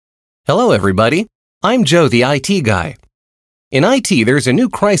Hello everybody, I'm Joe the IT guy. In IT there's a new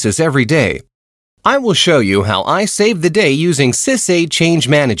crisis every day. I will show you how I saved the day using Sysaid Change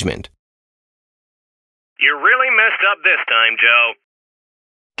Management. You really messed up this time, Joe.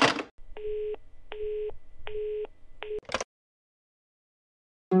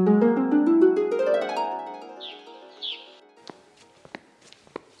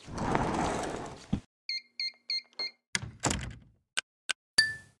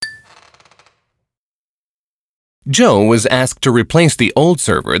 Joe was asked to replace the old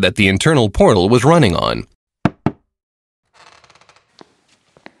server that the internal portal was running on.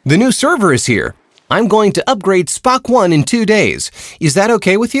 The new server is here. I'm going to upgrade Spock 1 in 2 days. Is that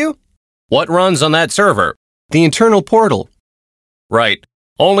okay with you? What runs on that server? The internal portal. Right.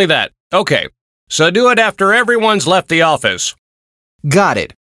 Only that. Okay. So do it after everyone's left the office. Got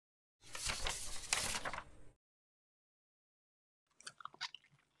it.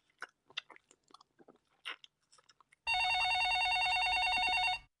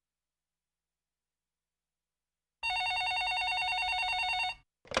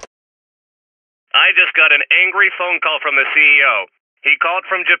 I just got an angry phone call from the CEO. He called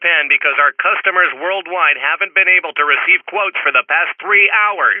from Japan because our customers worldwide haven't been able to receive quotes for the past 3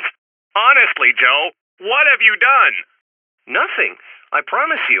 hours. Honestly, Joe, what have you done? Nothing. I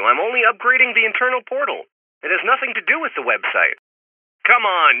promise you, I'm only upgrading the internal portal. It has nothing to do with the website. Come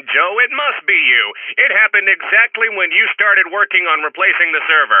on, Joe, it must be you. It happened exactly when you started working on replacing the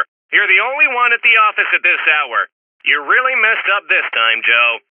server. You're the only one at the office at this hour. You really messed up this time,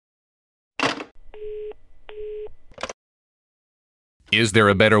 Joe. Is there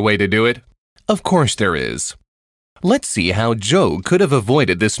a better way to do it? Of course there is. Let's see how Joe could have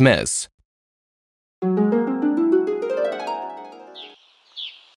avoided this mess.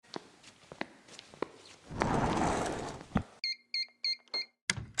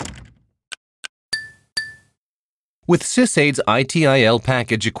 With Sysaid's ITIL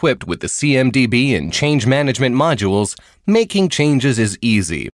package equipped with the CMDB and change management modules, making changes is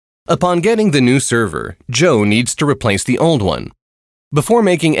easy. Upon getting the new server, Joe needs to replace the old one. Before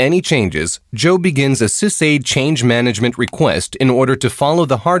making any changes, Joe begins a Sysaid Change Management request in order to follow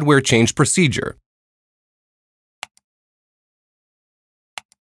the hardware change procedure.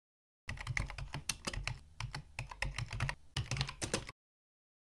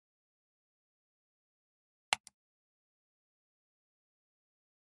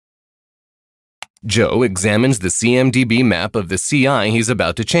 Joe examines the CMDB map of the CI he's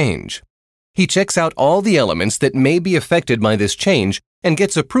about to change. He checks out all the elements that may be affected by this change and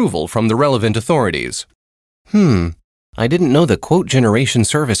gets approval from the relevant authorities. I didn't know the quote generation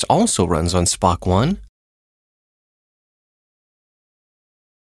service also runs on Spock 1.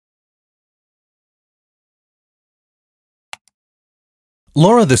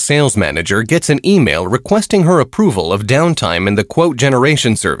 Laura, the sales manager, gets an email requesting her approval of downtime in the quote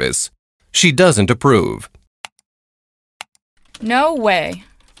generation service. She doesn't approve. No way.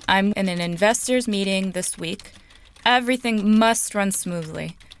 I'm in an investors meeting this week. Everything must run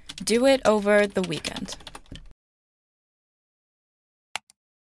smoothly. Do it over the weekend.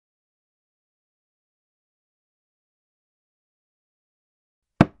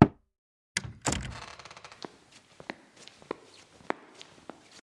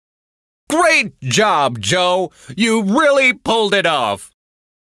 Great job, Joe! You really pulled it off!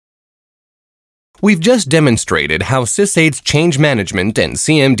 We've just demonstrated how Sysaid's Change Management and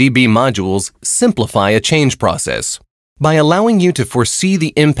CMDB modules simplify a change process. By allowing you to foresee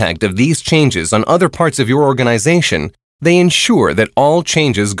the impact of these changes on other parts of your organization, they ensure that all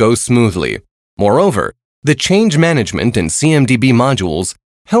changes go smoothly. Moreover, the Change Management and CMDB modules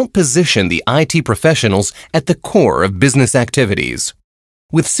help position the IT professionals at the core of business activities.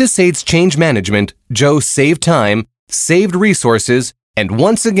 With Sysaid's Change Management, Joe saved time, saved resources, and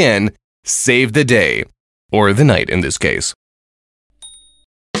once again, saved the day, or the night in this case.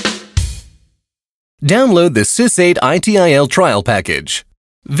 Download the Sysaid ITIL trial package.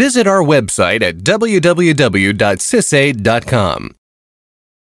 Visit our website at www.sysaid.com.